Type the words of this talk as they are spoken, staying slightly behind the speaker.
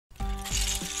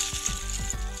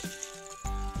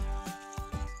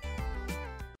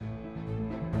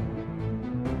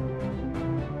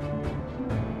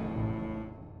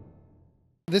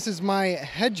This is my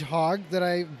Hedgehog that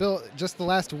I built just the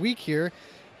last week here.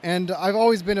 And I've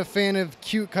always been a fan of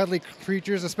cute, cuddly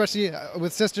creatures, especially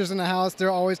with sisters in the house.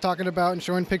 They're always talking about and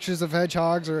showing pictures of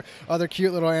hedgehogs or other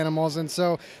cute little animals. And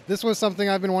so this was something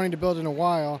I've been wanting to build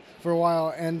for a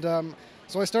while. And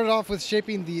so I started off with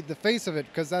shaping the face of it,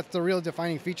 because that's the real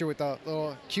defining feature, with the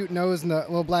little cute nose and the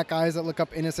little black eyes that look up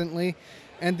innocently.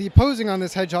 And the posing on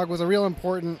this hedgehog was a real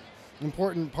important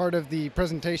part of the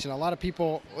presentation. A lot of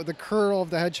people, the curl of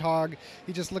the hedgehog,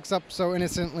 he just looks up so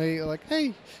innocently, like,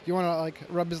 hey, you want to like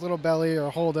rub his little belly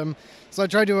or hold him. So I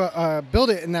tried to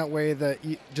build it in that way that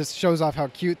just shows off how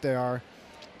cute they are.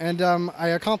 And I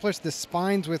accomplished the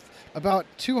spines with about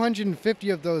 250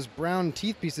 of those brown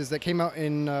teeth pieces that came out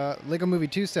in Lego Movie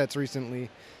 2 sets recently,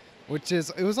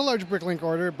 it was a large bricklink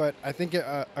order, but I think it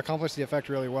accomplished the effect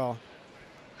really well.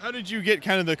 How did you get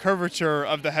kind of the curvature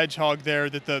of the hedgehog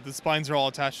there that the spines are all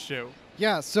attached to?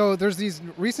 Yeah, so there's these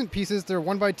recent pieces. They're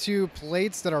 1x2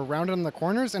 plates that are rounded on the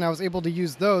corners, and I was able to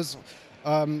use those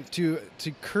to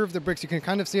curve the bricks. You can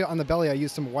kind of see it on the belly. I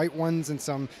used some white ones and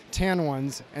some tan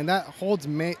ones, and that holds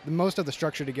most of the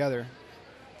structure together.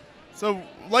 So,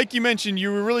 like you mentioned,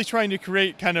 you were really trying to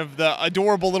create kind of the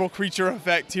adorable little creature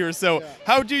effect here. So,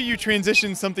 How do you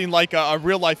transition something like a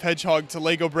real-life hedgehog to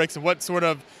Lego bricks, and what sort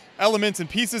of elements and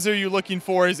pieces are you looking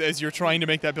for as you're trying to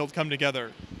make that build come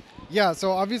together? Yeah,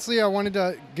 so obviously I wanted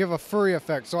to give a furry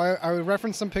effect. So I would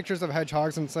reference some pictures of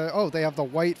hedgehogs and say, oh, they have the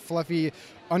white, fluffy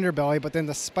underbelly, but then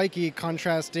the spiky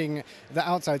contrasting the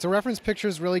outside. So reference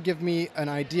pictures really give me an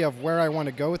idea of where I want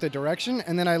to go with the direction,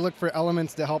 and then I look for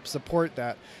elements to help support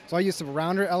that. So I use some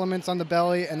rounder elements on the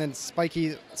belly and then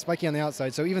spiky on the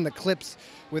outside. So even the clips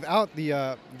without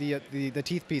the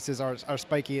teeth pieces are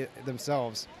spiky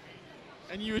themselves.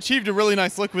 And you achieved a really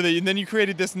nice look with it, and then you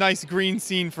created this nice green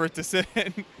scene for it to sit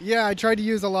in. Yeah, I tried to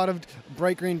use a lot of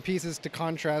bright green pieces to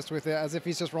contrast with it, as if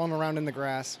he's just rolling around in the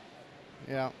grass.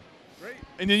 Yeah. Great.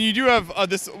 And then you do have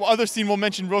this other scene we'll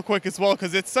mention real quick as well,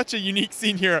 because it's such a unique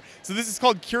scene here. So this is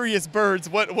called Curious Birds.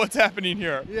 What's happening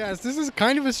here? Yes, this is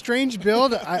kind of a strange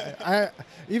build,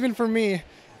 even for me.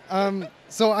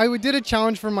 So I did a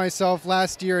challenge for myself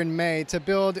last year in May to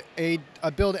build a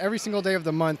build every single day of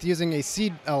the month using a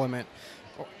seed element.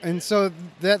 And so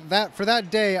for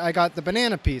that day, I got the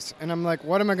banana piece, and I'm like,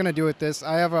 what am I going to do with this?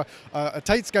 I have a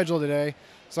tight schedule today,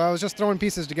 so I was just throwing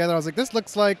pieces together. I was like, this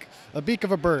looks like a beak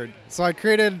of a bird. So I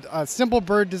created a simple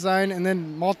bird design, and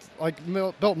then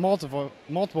built multiple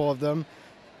of them.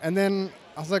 And then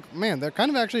I was like, man, they're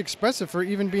kind of actually expressive for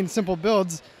even being simple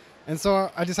builds. And so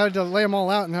I decided to lay them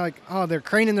all out, and they're like, oh, they're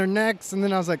craning their necks. And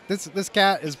then I was like, this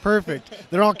cat is perfect.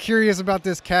 They're all curious about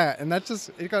this cat, and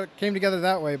it came together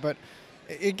that way. But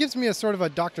it gives me a sort of a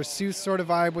Dr. Seuss sort of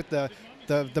vibe with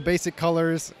the basic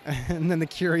colors and then the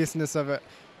curiousness of it.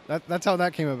 That's how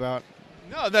that came about.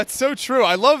 No, that's so true.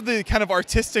 I love the kind of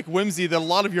artistic whimsy that a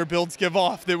lot of your builds give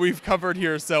off that we've covered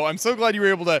here. So I'm so glad you were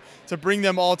able to bring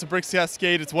them all to Bricks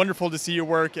Cascade. It's wonderful to see your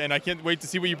work, and I can't wait to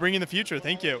see what you bring in the future.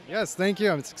 Thank you. Yes, thank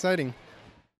you. It's exciting.